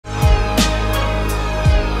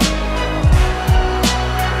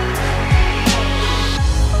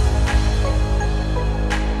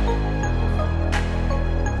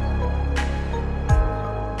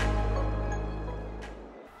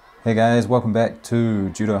Hey guys, welcome back to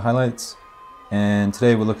Judo Highlights, and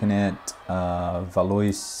today we're looking at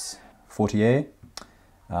Valois-Fortier,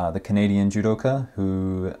 the Canadian judoka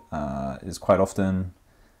who is quite often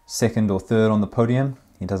second or third on the podium.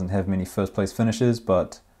 He doesn't have many first place finishes,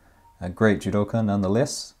 but a great judoka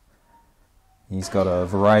nonetheless. He's got a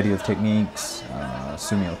variety of techniques,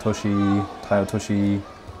 sumi otoshi, tai otoshi,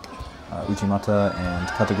 uchi and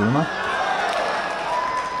kata guruma.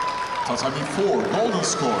 Tatami 4, golden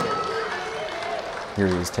score. Here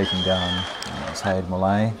he is taking down Syed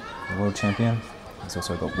Malai, the world champion. He's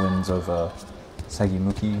also got wins over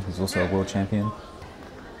Sagimuki, who's also a world champion.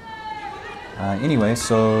 Anyway,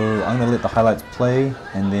 so I'm going to let the highlights play,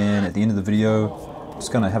 and then at the end of the video, I'm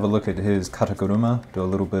just going to have a look at his kata guruma, do a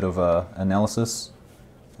little bit of analysis,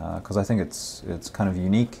 because I think it's kind of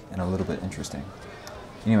unique and a little bit interesting.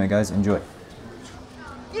 Anyway guys, enjoy.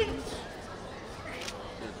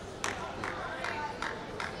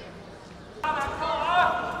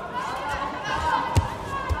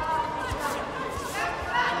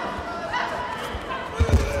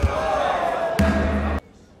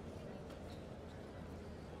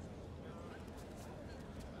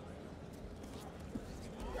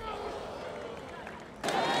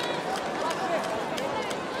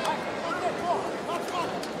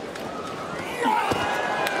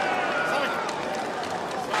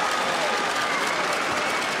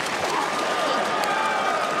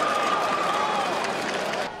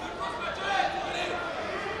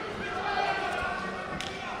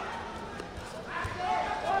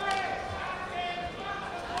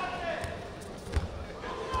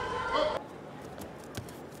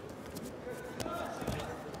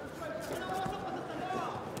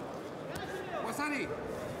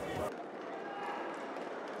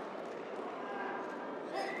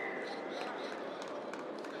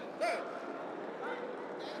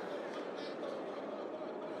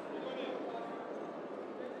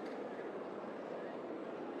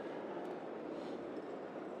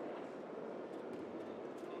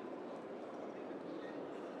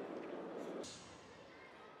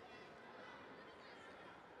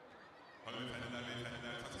 Hanımefendiler,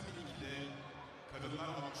 beyefendiler, Tatami 2'de kadınlar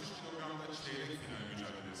 60 kilogramda çeyrek final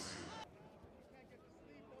mücadelesi.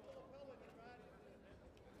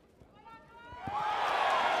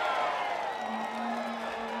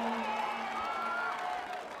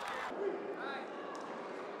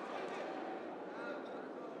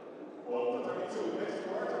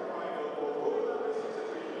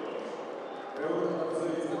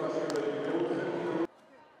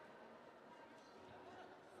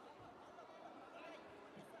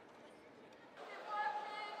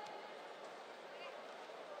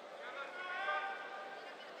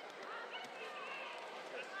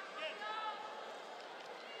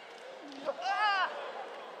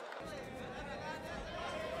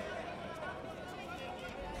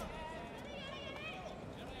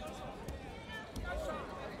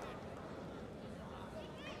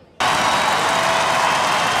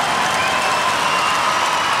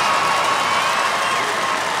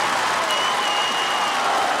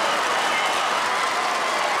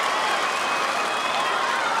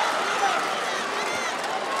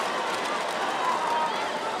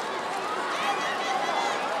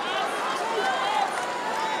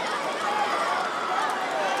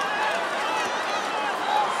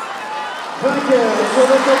 Vainqueur sur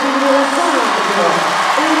le tapis numéro 5,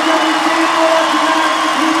 égalité pour la finale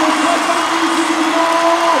plus de 78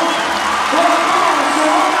 kilos pour la France,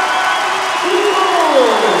 Judo.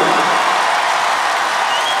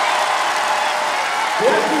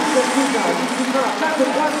 Béatrice Souza disputera 4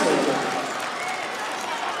 places.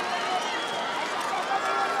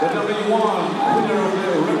 The W1 winner of the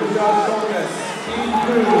Judokas in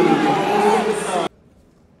Peru.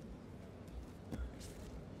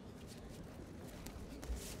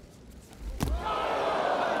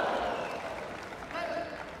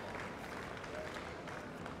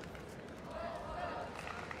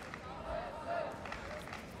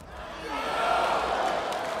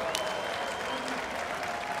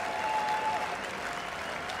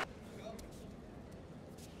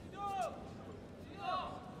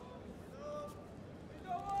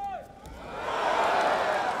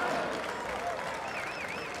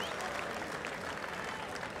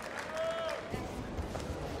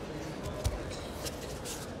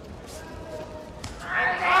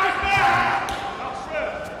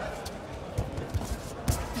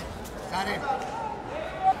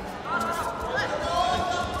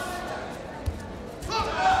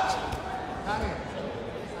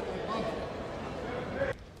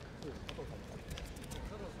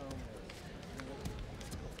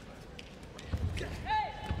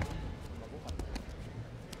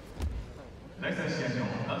 第3試合の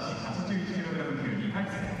男子 81kg 級2回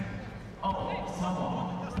戦、青サ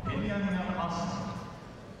モアペニアミナ・ア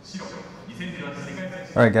シ白2018世界選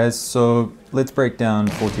手権。 Alright guys, so let's break down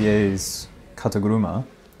Fortier's Kata guruma.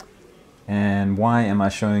 And why am I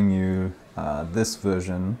showing you this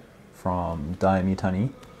version from Dai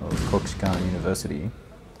Mitani of Kokushikan University?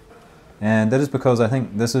 And that is because I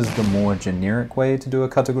think this is the more generic way to do a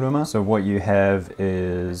Kata guruma. So what you have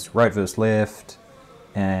is right versus left,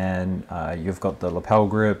 and you've got the lapel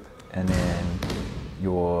grip, and then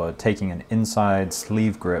you're taking an inside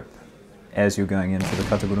sleeve grip as you're going into the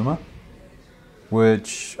Kata guruma,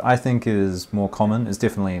 which I think is more common, is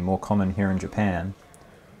definitely more common here in Japan.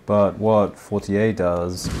 But what Fortier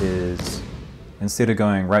does is, instead of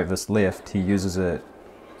going right versus left, he uses it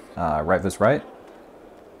right versus right.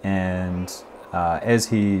 And as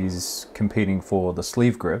he's competing for the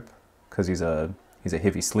sleeve grip, because he's a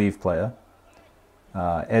heavy sleeve player,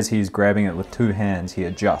 as he's grabbing it with two hands, he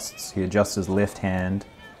adjusts. He adjusts his left hand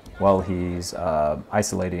while he's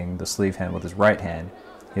isolating the sleeve hand with his right hand.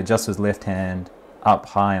 He adjusts his left hand up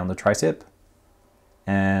high on the tricep,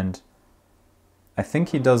 and I think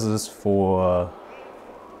he does this for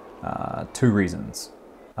two reasons.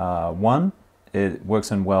 One, it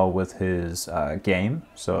works in well with his game.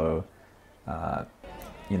 So,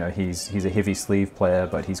 you know, he's a heavy sleeve player,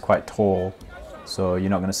 but he's quite tall. So you're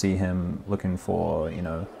not going to see him looking for, you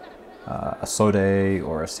know, a sode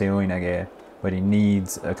or a seoi nage, but he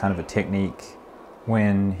needs a kind of a technique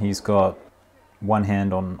when he's got one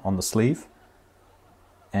hand on the sleeve.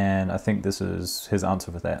 And I think this is his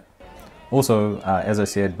answer for that. Also, as I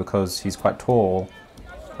said, because he's quite tall,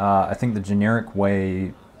 I think the generic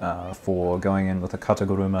way for going in with a Kata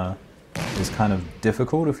guruma is kind of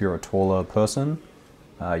difficult if you're a taller person.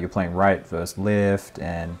 You're playing right versus left,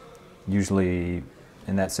 and usually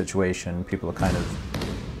in that situation people are kind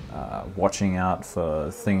of watching out for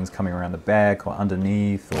things coming around the back or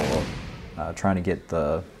underneath, or trying to get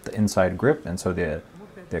the inside grip, and so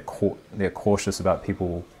they're cautious about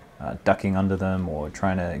people ducking under them or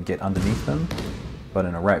trying to get underneath them. But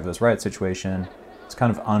in a right versus right situation, it's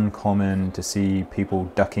kind of uncommon to see people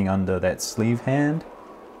ducking under that sleeve hand,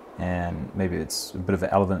 and maybe it's a bit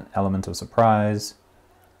of an element of surprise.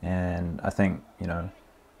 And I think, you know,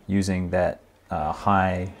 using that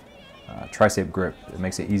high tricep grip, it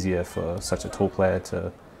makes it easier for such a tall player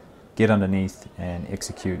to get underneath and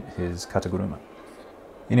execute his Kata guruma.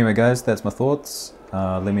 Anyway guys, that's my thoughts.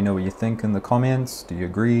 Let me know what you think in the comments. Do you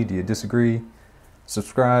agree? Do you disagree?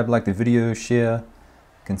 Subscribe, like the video, share.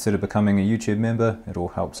 Consider becoming a YouTube member. It all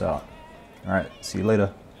helps out. Alright, see you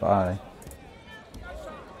later. Bye.